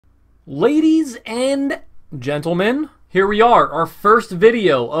Ladies and gentlemen, here we are, our first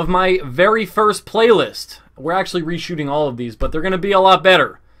video of my very first playlist. We're actually reshooting all of these, but they're going to be a lot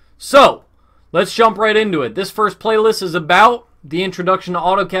better. So, let's jump right into it. This first playlist is about the introduction to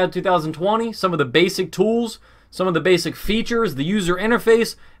AutoCAD 2020, some of the basic tools, some of the basic features, the user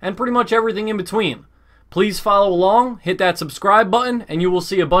interface, and pretty much everything in between. Please follow along, hit that subscribe button, and you will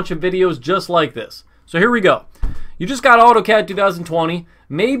see a bunch of videos just like this. So here we go. You just got AutoCAD 2020.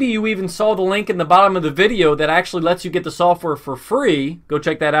 Maybe you even saw the link in the bottom of the video that actually lets you get the software for free. Go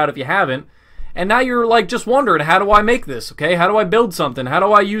check that out if you haven't. And now you're like just wondering, how do I make this? Okay, how do I build something? How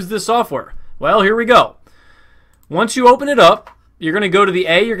do I use this software? Well, here we go. Once you open it up, you're going to go to the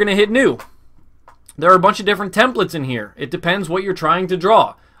A, you're going to hit New. There are a bunch of different templates in here. It depends what you're trying to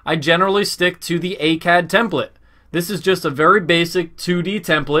draw. I generally stick to the AutoCAD template. This is just a very basic 2D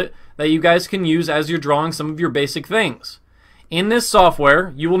template that you guys can use as you're drawing some of your basic things. In this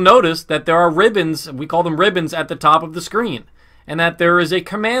software, you will notice that there are ribbons, we call them ribbons, at the top of the screen, and that there is a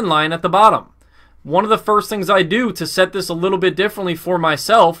command line at the bottom. One of the first things I do to set this a little bit differently for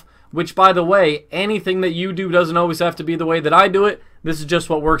myself, which, by the way, anything that you do doesn't always have to be the way that I do it. This is just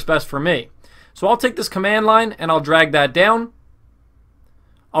what works best for me. So I'll take this command line and I'll drag that down.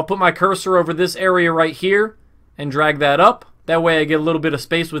 I'll put my cursor over this area right here and drag that up. That way I get a little bit of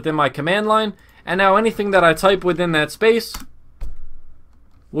space within my command line. And now anything that I type within that space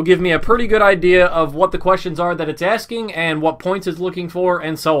will give me a pretty good idea of what the questions are that it's asking and what points it's looking for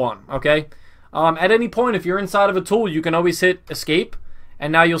and so on, okay? At any point, if you're inside of a tool, you can always hit escape, and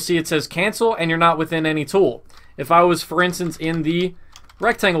now you'll see it says cancel and you're not within any tool. If I was, for instance, in the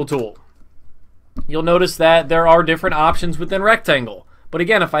rectangle tool, you'll notice that there are different options within rectangle. But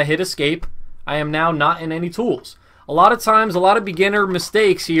again, if I hit escape, I am now not in any tools. A lot of times, a lot of beginner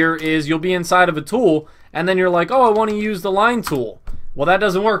mistakes here is you'll be inside of a tool and then you're like, oh, I want to use the line tool. Well, that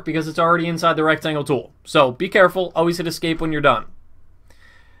doesn't work because it's already inside the rectangle tool. So be careful. Always hit escape when you're done.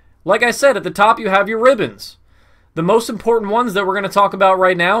 Like I said, at the top you have your ribbons. The most important ones that we're going to talk about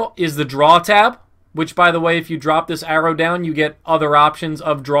right now is the Draw tab, which, by the way, if you drop this arrow down, you get other options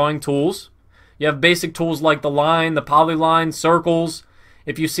of drawing tools. You have basic tools like the line, the polyline, circles.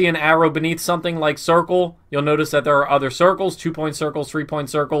 If you see an arrow beneath something like circle, you'll notice that there are other circles, 2-point circles, 3-point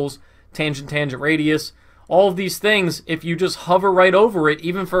circles, tangent, tangent, radius. All of these things, if you just hover right over it,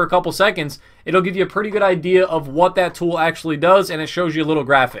 even for a couple seconds, it'll give you a pretty good idea of what that tool actually does, and it shows you a little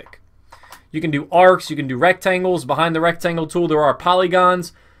graphic. You can do arcs, you can do rectangles. Behind the rectangle tool, there are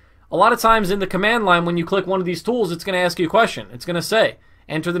polygons. A lot of times in the command line, when you click one of these tools, it's going to ask you a question. It's going to say,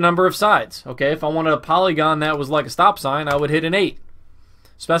 enter the number of sides. Okay, if I wanted a polygon that was like a stop sign, I would hit an 8.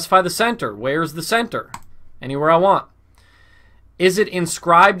 Specify the center. Where's the center? Anywhere I want. Is it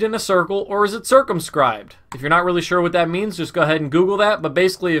inscribed in a circle or is it circumscribed? If you're not really sure what that means, just go ahead and Google that. But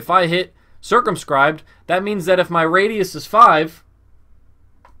basically, if I hit circumscribed, that means that if my radius is 5,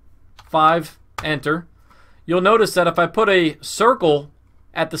 enter, you'll notice that if I put a circle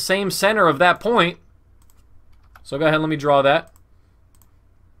at the same center of that point, so go ahead, let me draw that,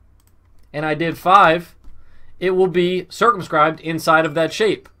 and I did 5, it will be circumscribed inside of that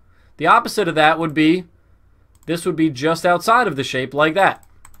shape. The opposite of that would be, this would be just outside of the shape like that.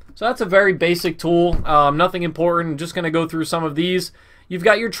 So that's a very basic tool, nothing important. I'm just going to go through some of these. You've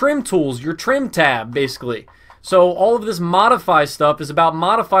got your trim tools, your trim tab basically. So all of this modify stuff is about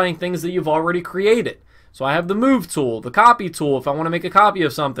modifying things that you've already created. So I have the move tool, the copy tool if I want to make a copy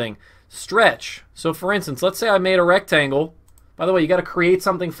of something. Stretch. So for instance, let's say I made a rectangle. By the way, you got to create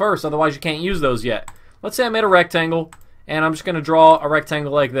something first, otherwise you can't use those yet. Let's say I made a rectangle and I'm just going to draw a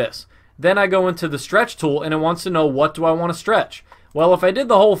rectangle like this. Then I go into the stretch tool and it wants to know, what do I want to stretch? Well, if I did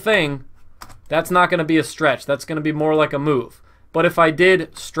the whole thing, that's not going to be a stretch. That's going to be more like a move. But if I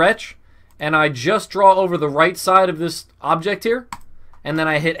did stretch and I just draw over the right side of this object here, and then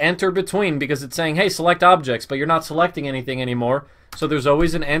I hit enter between because it's saying, hey, select objects, but you're not selecting anything anymore. So there's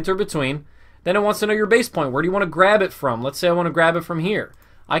always an enter between. Then it wants to know your base point. Where do you want to grab it from? Let's say I want to grab it from here.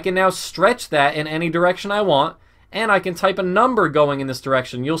 I can now stretch that in any direction I want, and I can type a number going in this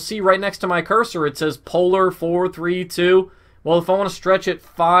direction. You'll see right next to my cursor it says polar 4, 3, 2. Well, if I want to stretch it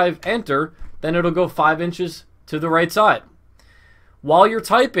 5, enter, then it'll go 5 inches to the right side. While you're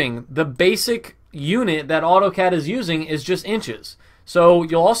typing, the basic unit that AutoCAD is using is just inches. So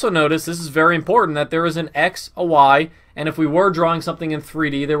you'll also notice, this is very important, that there is an X, a Y, and if we were drawing something in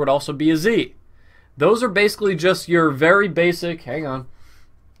 3D, there would also be a Z. Those are basically just your very basic, hang on,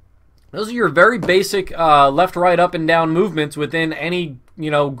 those are your very basic left, right, up, and down movements within any,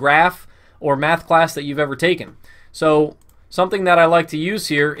 graph or math class that you've ever taken. So something that I like to use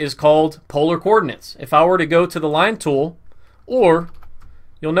here is called polar coordinates. If I were to go to the line tool, or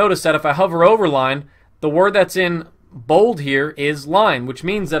you'll notice that if I hover over line, the word that's in bold here is line, which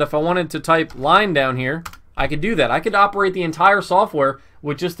means that if I wanted to type line down here, I could do that. I could operate the entire software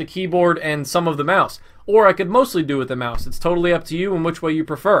with just the keyboard and some of the mouse, or I could mostly do it with the mouse. It's totally up to you and which way you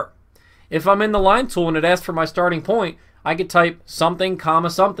prefer. If I'm in the line tool and it asks for my starting point, I could type something, comma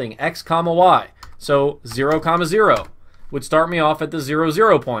something, x, comma y. So 0, comma 0 would start me off at the 0,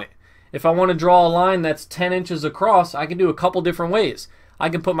 0 point. If I want to draw a line that's 10 inches across, I can do a couple different ways. I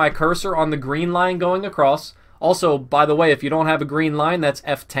can put my cursor on the green line going across. Also, by the way, if you don't have a green line, that's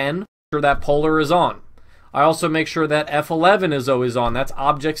F10. Make sure that polar is on. I also make sure that F11 is always on. That's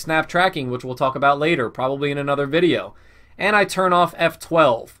object snap tracking, which we'll talk about later, probably in another video. And I turn off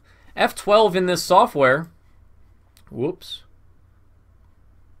F12. F12 in this software,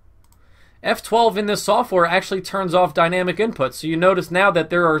 F12 in this software actually turns off dynamic input. So you notice now that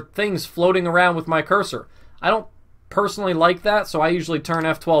there are things floating around with my cursor. I don't personally like that, so I usually turn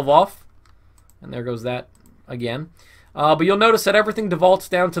F12 off. And there goes that again. But you'll notice that everything defaults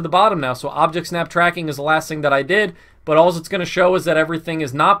down to the bottom now. So object snap tracking is the last thing that I did, but all it's going to show is that everything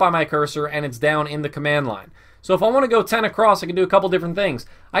is not by my cursor and it's down in the command line. So if I want to go 10 across, I can do a couple different things.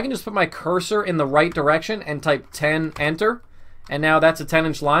 I can just put my cursor in the right direction and type 10, enter. And now that's a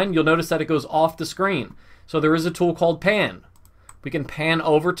 10-inch line. You'll notice that it goes off the screen. So there is a tool called pan. We can pan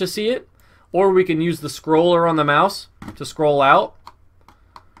over to see it, or we can use the scroller on the mouse to scroll out.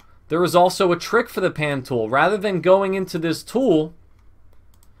 There is also a trick for the pan tool. Rather than going into this tool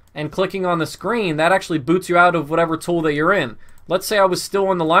and clicking on the screen, that actually boots you out of whatever tool that you're in. Let's say I was still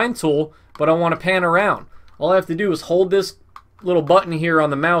on the line tool, but I want to pan around. All I have to do is hold this little button here on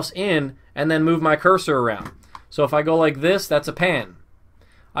the mouse in and then move my cursor around. So if I go like this, that's a pan.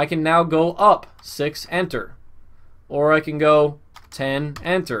 I can now go up 6, enter. Or I can go 10,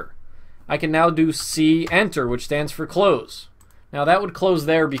 enter. I can now do C, enter, which stands for close. Now that would close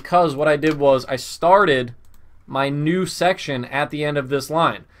there because what I did was I started my new section at the end of this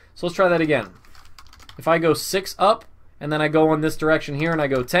line. So let's try that again. If I go 6 up, and then I go in this direction here and I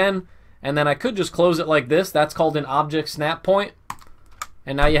go 10, and then I could just close it like this. That's called an object snap point.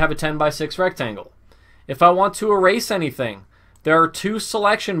 And now you have a 10 by 6 rectangle. If I want to erase anything, there are 2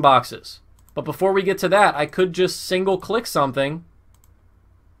 selection boxes. But before we get to that, I could just single click something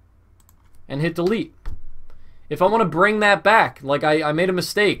and hit delete. If I want to bring that back, like I made a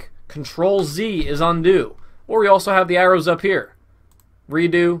mistake, Control Z is undo. Or we also have the arrows up here.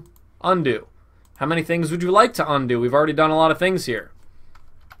 Redo, undo. How many things would you like to undo? We've already done a lot of things here.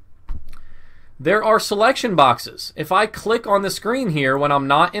 There are selection boxes. If I click on the screen here when I'm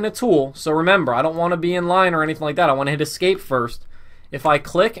not in a tool, so remember, I don't want to be in line or anything like that. I want to hit escape first. If I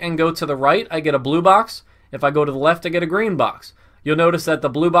click and go to the right, I get a blue box. If I go to the left, I get a green box. You'll notice that the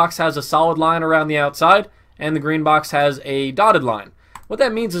blue box has a solid line around the outside and the green box has a dotted line. What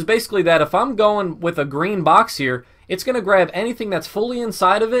that means is basically that if I'm going with a green box here, it's going to grab anything that's fully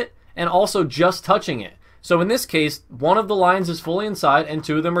inside of it and also just touching it. So in this case, one of the lines is fully inside and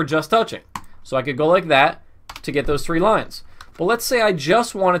 2 of them are just touching. So I could go like that to get those 3 lines. But let's say I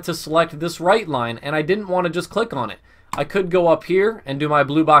just wanted to select this right line and I didn't want to just click on it. I could go up here and do my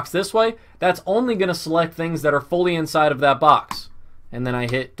blue box this way. That's only going to select things that are fully inside of that box. And then I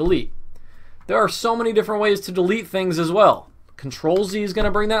hit delete. There are so many different ways to delete things as well. Control Z is going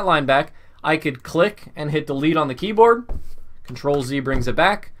to bring that line back. I could click and hit delete on the keyboard. Control Z brings it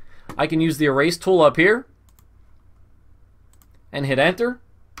back. I can use the erase tool up here and hit enter.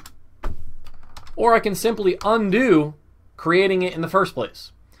 Or I can simply undo creating it in the first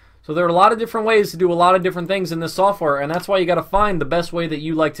place. So there are a lot of different ways to do a lot of different things in this software, and that's why you got to find the best way that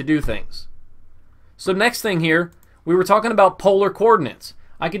you like to do things. So next thing here, we were talking about polar coordinates.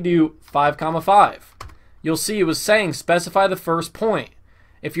 I could do 5, 5. You'll see it was saying specify the first point.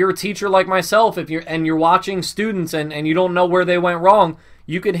 If you're a teacher like myself, if you're watching students and you don't know where they went wrong,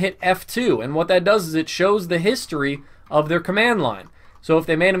 you could hit F2, and what that does is it shows the history of their command line. So if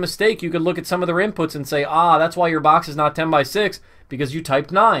they made a mistake, you could look at some of their inputs and say, ah, that's why your box is not 10 by 6 because you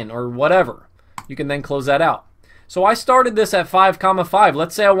typed 9 or whatever. You can then close that out. So I started this at 5, 5.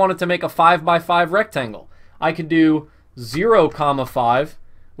 Let's say I wanted to make a 5 by 5 rectangle. I could do 0, 5,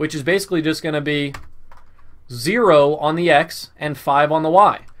 which is basically just going to be 0 on the X and 5 on the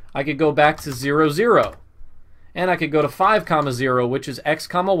Y. I could go back to 0, 0. And I could go to 5, 0, which is X,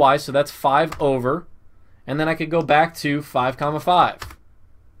 Y, so that's 5 over. And then I could go back to 5, 5.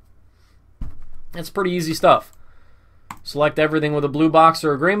 That's pretty easy stuff. Select everything with a blue box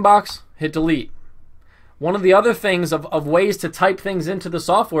or a green box, hit delete. One of the other things of ways to type things into the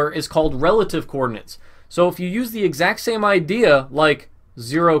software is called relative coordinates. So if you use the exact same idea like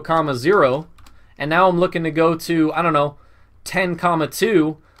 0, 0, and now I'm looking to go to, I don't know, 10 comma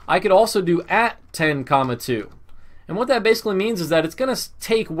 2, I could also do at 10 comma 2. And what that basically means is that it's going to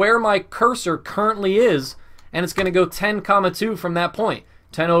take where my cursor currently is, and it's going to go 10 comma 2 from that point,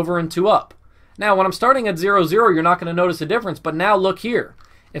 10 over and 2 up. Now when I'm starting at 0 0, you're not going to notice a difference, but now look here.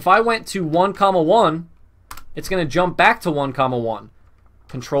 If I went to 1 comma 1, it's going to jump back to 1 comma 1.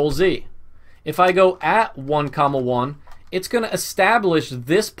 Control Z. If I go at 1 comma 1, it's going to establish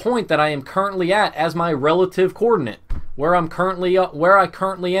this point that I am currently at as my relative coordinate, where I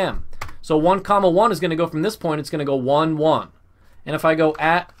currently am. So 1 comma 1 is going to go from this point, it's going to go 1 1. And if I go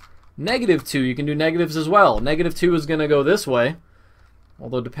at negative 2, you can do negatives as well. Negative 2 is going to go this way,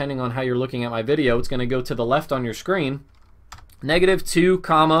 although depending on how you're looking at my video, it's going to go to the left on your screen. Negative 2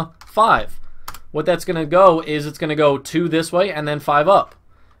 comma 5. What that's going to go is it's going to go 2 this way and then 5 up.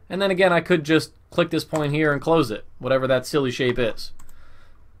 And then again, I could just click this point here and close it, whatever that silly shape is.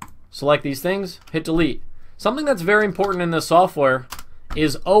 Select these things, hit delete. Something that's very important in this software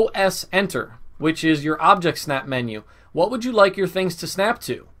is OS Enter, which is your object snap menu. What would you like your things to snap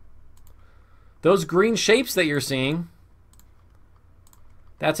to? Those green shapes that you're seeing,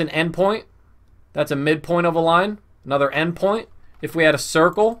 that's an endpoint. That's a midpoint of a line, another endpoint. If we had a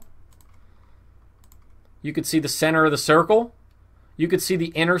circle, you could see the center of the circle. You could see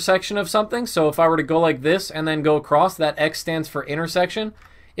the intersection of something. So if I were to go like this and then go across, that X stands for intersection.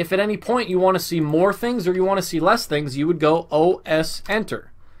 If at any point you want to see more things or you want to see less things, you would go OS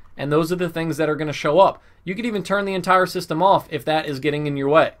Enter. And those are the things that are going to show up. You could even turn the entire system off if that is getting in your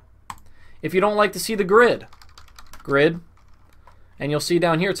way. If you don't like to see the grid, and you'll see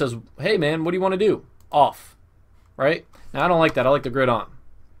down here it says, hey man, what do you want to do? Off, right? Now I don't like that. I like the grid on.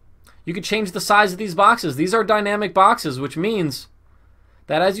 You could change the size of these boxes. These are dynamic boxes, which means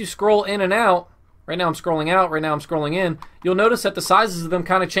that as you scroll in and out, right now I'm scrolling out, right now I'm scrolling in, you'll notice that the sizes of them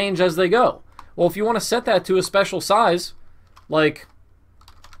kind of change as they go. Well, if you want to set that to a special size, like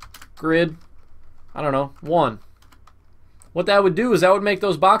grid, I don't know, 1. What that would do is that would make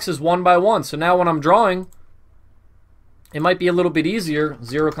those boxes 1 by 1. So now when I'm drawing, it might be a little bit easier,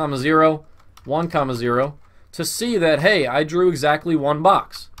 0 comma 0, 1 comma 0, to see that, hey, I drew exactly 1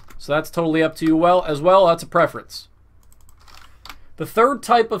 box. So that's totally up to you as well. That's a preference. The third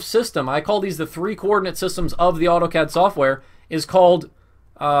type of system, I call these the 3 coordinate systems of the AutoCAD software, is called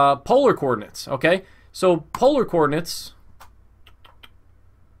polar coordinates. Okay, so polar coordinates,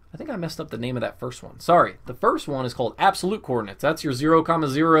 I think I messed up the name of that first one. Sorry, the first one is called absolute coordinates. That's your 0 comma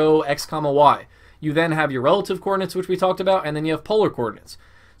 0, x comma y. You then have your relative coordinates, which we talked about, and then you have polar coordinates.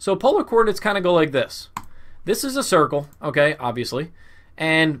 So polar coordinates kind of go like this. This is a circle, okay, obviously,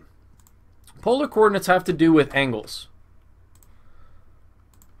 and polar coordinates have to do with angles.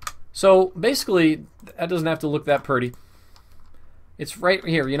 So basically, that doesn't have to look that pretty. It's right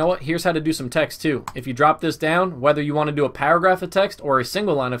here. You know what? Here's how to do some text too. If you drop this down, whether you want to do a paragraph of text or a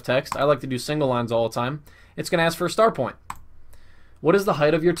single line of text, I like to do single lines all the time, it's going to ask for a start point. What is the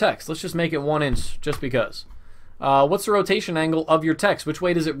height of your text? Let's just make it 1 inch just because. What's the rotation angle of your text? Which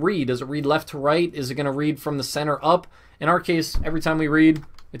way does it read? Does it read left to right? Is it going to read from the center up? In our case, every time we read,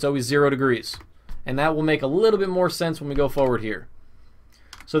 it's always 0 degrees. And that will make a little bit more sense when we go forward here.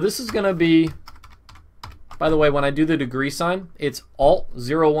 So this is going to be, by the way, when I do the degree sign, it's Alt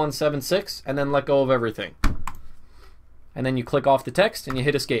 0176 and then let go of everything. And then you click off the text and you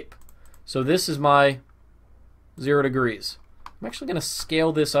hit escape. So this is my 0 degrees. I'm actually going to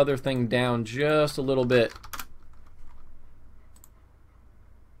scale this other thing down just a little bit,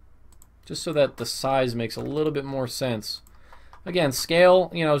 just so that the size makes a little bit more sense. Again,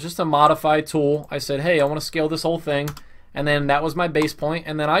 scale, you know, is just a modify tool. I said, hey, I want to scale this whole thing. And then that was my base point,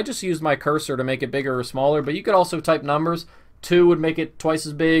 and then I just used my cursor to make it bigger or smaller, but you could also type numbers. 2 would make it twice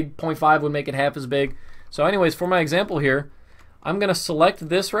as big, 0.5 would make it half as big. So anyways, for my example here, I'm going to select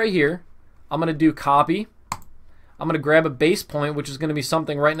this right here. I'm going to do copy. I'm going to grab a base point, which is going to be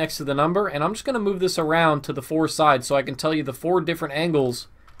something right next to the number, and I'm just going to move this around to the 4 sides so I can tell you the 4 different angles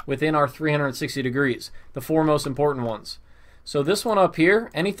within our 360 degrees, the 4 most important ones. So this one up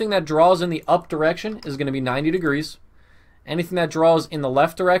here, anything that draws in the up direction is going to be 90 degrees. Anything that draws in the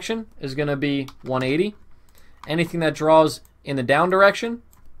left direction is going to be 180. Anything that draws in the down direction,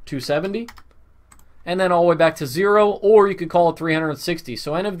 270. And then all the way back to 0, or you could call it 360.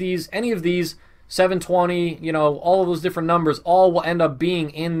 So any of these 720, you know, all of those different numbers all will end up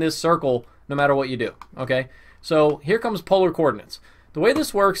being in this circle no matter what you do. Okay? So here comes polar coordinates. The way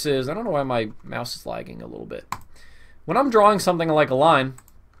this works is, I don't know why my mouse is lagging a little bit. When I'm drawing something like a line,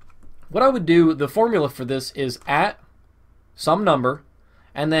 what I would do, the formula for this is at some number,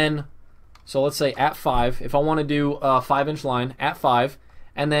 and then, so let's say at 5, if I want to do a 5-inch line, at 5,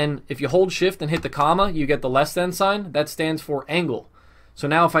 And then if you hold shift and hit the comma, you get the less than sign. That stands for angle. So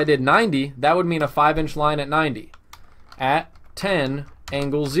now if I did 90, that would mean a 5-inch line at 90. At 10,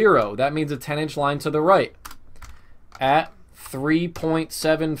 angle 0. That means a 10-inch line to the right. At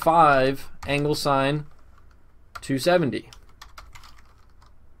 3.75, angle sign 270.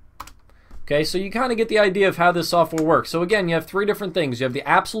 Okay, so you kind of get the idea of how this software works. So again, you have three different things. You have the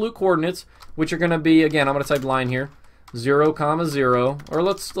absolute coordinates, which are going to be, again, I'm going to type line here, 0, 0, or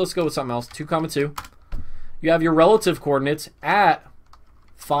let's go with something else, 2, 2. You have your relative coordinates at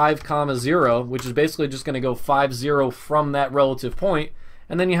 5, 0, which is basically just going to go 5, 0 from that relative point.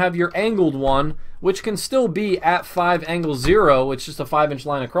 And then you have your angled one, which can still be at 5, angle 0, it's just a 5-inch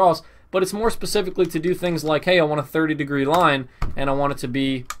line across, but it's more specifically to do things like, hey, I want a 30-degree line, and I want it to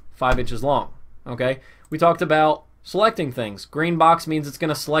be 5 inches long. Okay, we talked about selecting things. Green box means it's going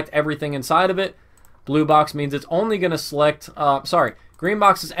to select everything inside of it. Blue box means it's only going to select, green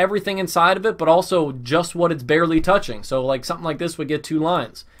box is everything inside of it, but also just what it's barely touching. So like something like this would get 2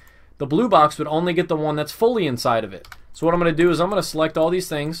 lines. The blue box would only get the one that's fully inside of it. So what I'm going to do is I'm going to select all these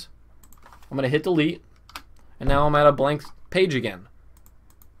things. I'm going to hit delete. And now I'm at a blank page again.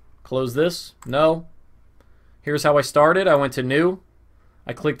 Close this. No. Here's how I started. I went to new.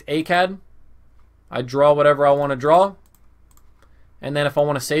 I clicked AutoCAD. I draw whatever I want to draw. And then if I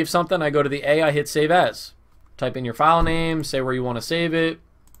want to save something, I go to the A, I hit save as. Type in your file name, say where you want to save it.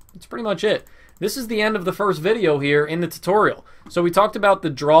 That's pretty much it. This is the end of the first video here in the tutorial. So we talked about the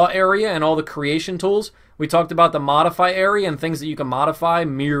draw area and all the creation tools. We talked about the modify area and things that you can modify,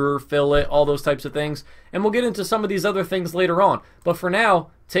 mirror, fillet, all those types of things. And we'll get into some of these other things later on. But for now,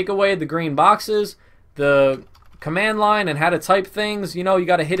 take away the green boxes, the command line and how to type things. You know, you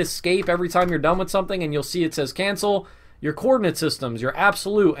got to hit escape every time you're done with something and you'll see it says cancel. Your coordinate systems, your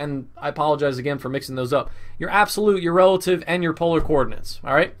absolute, and I apologize again for mixing those up, your absolute, your relative, and your polar coordinates.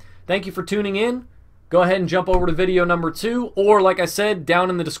 All right? Thank you for tuning in. Go ahead and jump over to video number 2, or like I said,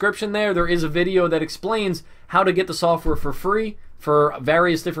 down in the description there is a video that explains how to get the software for free for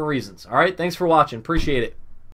various different reasons. All right? Thanks for watching. Appreciate it.